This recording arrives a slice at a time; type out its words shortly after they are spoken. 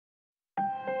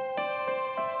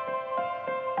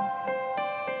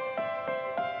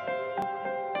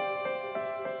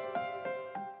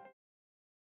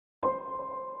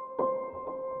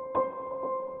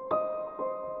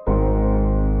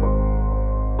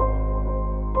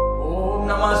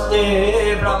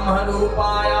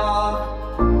Brahmarupaya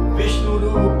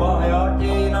Vishnurupaya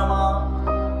Te Namah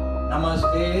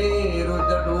Namaste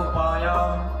Rudrarupaya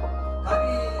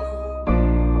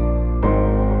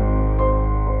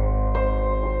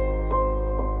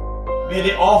May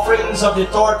the offerings of the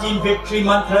 14 victory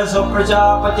mantras of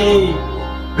Prajapati,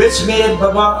 which made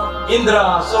Baba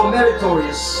Indra so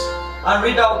meritorious and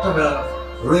redoubtable,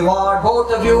 reward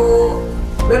both of you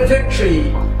with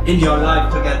victory in your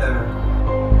life together.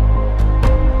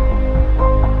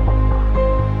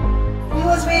 I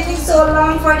was waiting so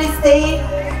long for this day.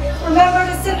 Remember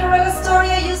the Cinderella story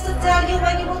I used to tell you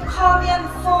when you would call me on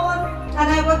the phone,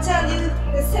 and I would tell you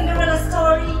the Cinderella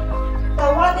story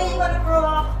that one day you're going to grow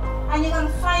up and you're going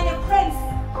to find a prince.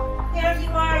 Here you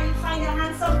are, you find a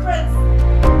handsome prince.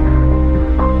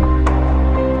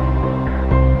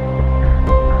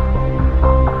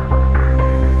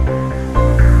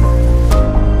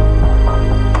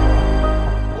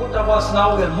 Both of us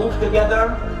now will move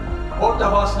together, both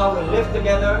of us now will live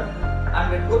together,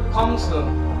 and with good counsel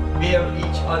bear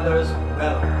each other's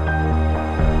well.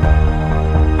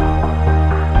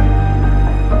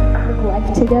 Live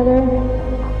life together,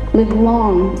 live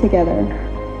long together.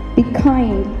 Be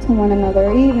kind to one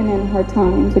another, even in hard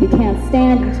times when you can't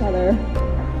stand each other.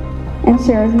 And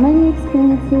share as many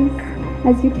experiences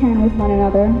as you can with one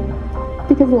another.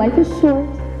 Because life is short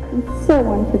and so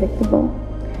unpredictable.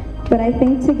 But I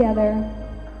think together,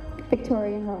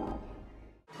 Victoria and Rob.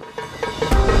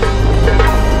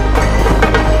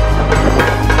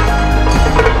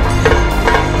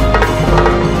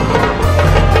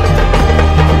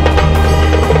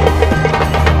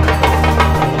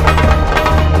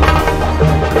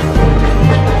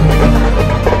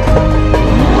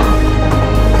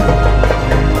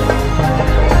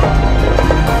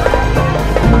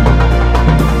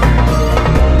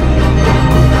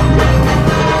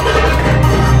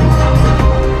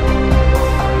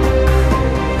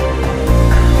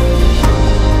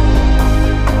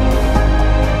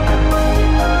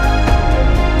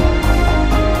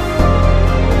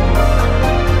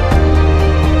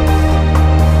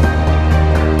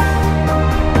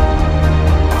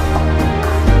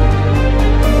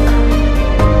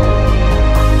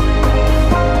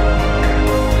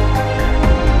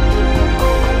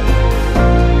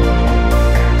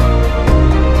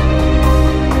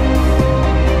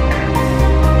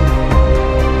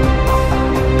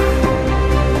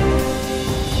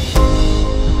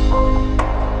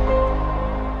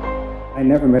 I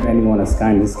never met anyone as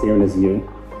kind, as caring as you.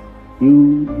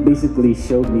 You basically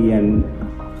showed me, and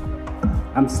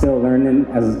I'm still learning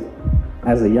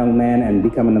as a young man and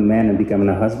becoming a man and becoming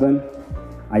a husband.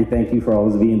 I thank you for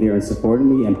always being there and supporting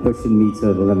me and pushing me to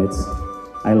the limits.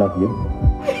 I love you.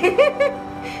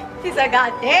 He said,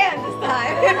 "God damn," this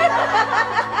time.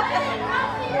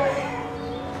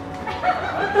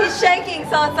 He's shaking,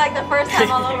 so it's like the first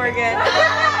time all over again.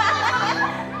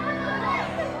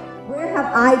 Where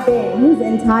have I been his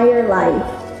entire life?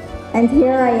 And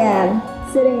here I am,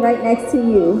 sitting right next to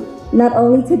you, not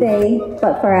only today,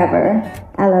 but forever.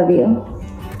 I love you.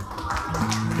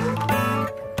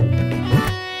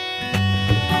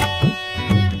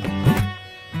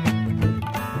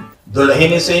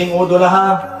 Dulahin is saying, O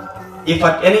Dulaha, if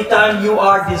at any time you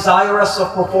are desirous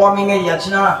of performing a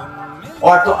yajna,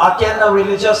 or to attend a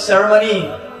religious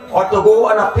ceremony, or to go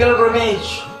on a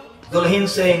pilgrimage, Dulahin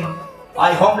saying,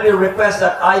 I humbly request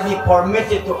that I be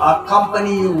permitted to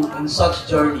accompany you in such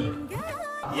journey.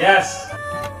 Yes.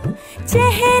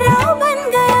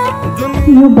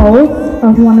 You both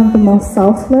are one of the most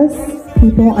selfless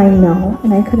people I know,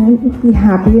 and I couldn't be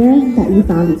happier that you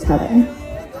found each other.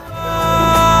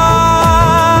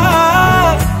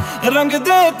 रंग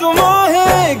दे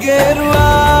तुम्हें गेरुआ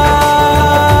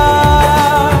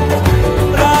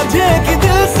राजे की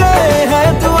दिल से है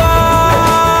दुआ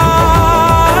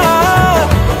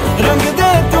रंग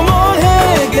दे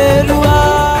तुम्हें गेरुआ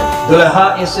Dulaha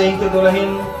is saying to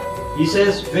Dulahin, he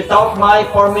says, without my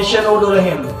permission, O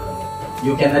Dulahin,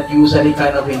 you cannot use any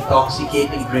kind of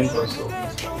intoxicating drink or so.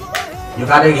 You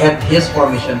gotta get his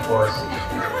permission first.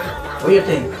 What do you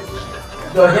think?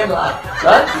 Dulahin, right?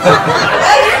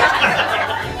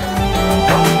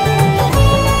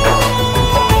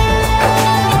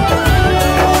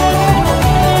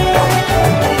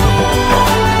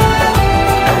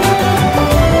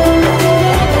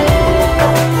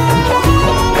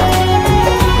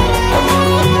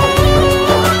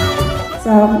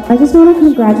 So I just want to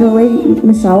congratulate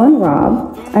Michelle and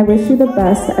Rob. I wish you the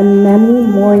best and many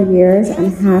more years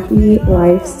and happy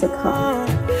lives to come.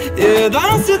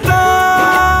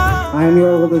 I'm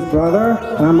your oldest brother,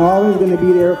 and I'm always going to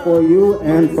be there for you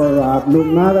and for Rob, no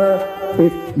matter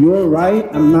if you're right,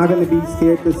 I'm not going to be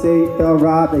scared to tell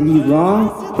Rob that he's wrong.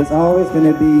 It's always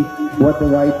going to be what the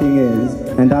right thing is.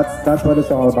 And that's what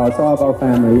it's all about. It's all about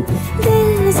family.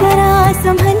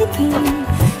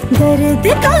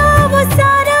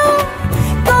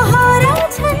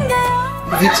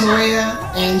 Victoria,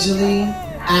 Anjali,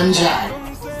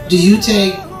 Amjad, do you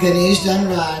take Ganesh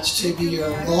Dhanraj to be your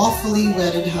lawfully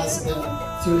wedded husband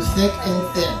through thick and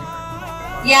thin?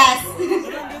 Yes.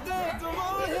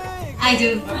 I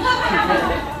do.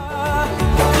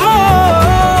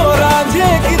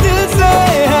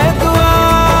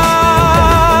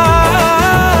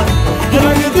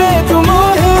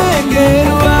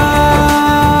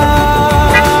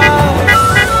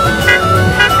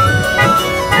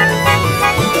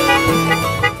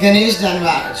 Ganesh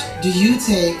Dhanraj, do you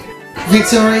take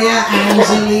Victoria,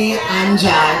 Anjali,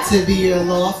 Amjad to be your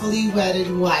lawfully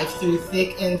wedded wife through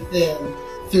thick and thin,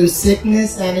 through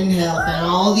sickness and in health, and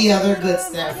all the other good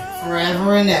stuff,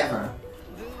 forever and ever?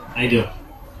 I do.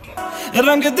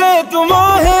 रंग दे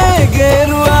तुम्हें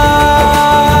गेरुआ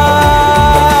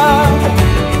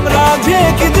राधे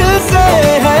की दिल से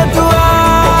है दुआ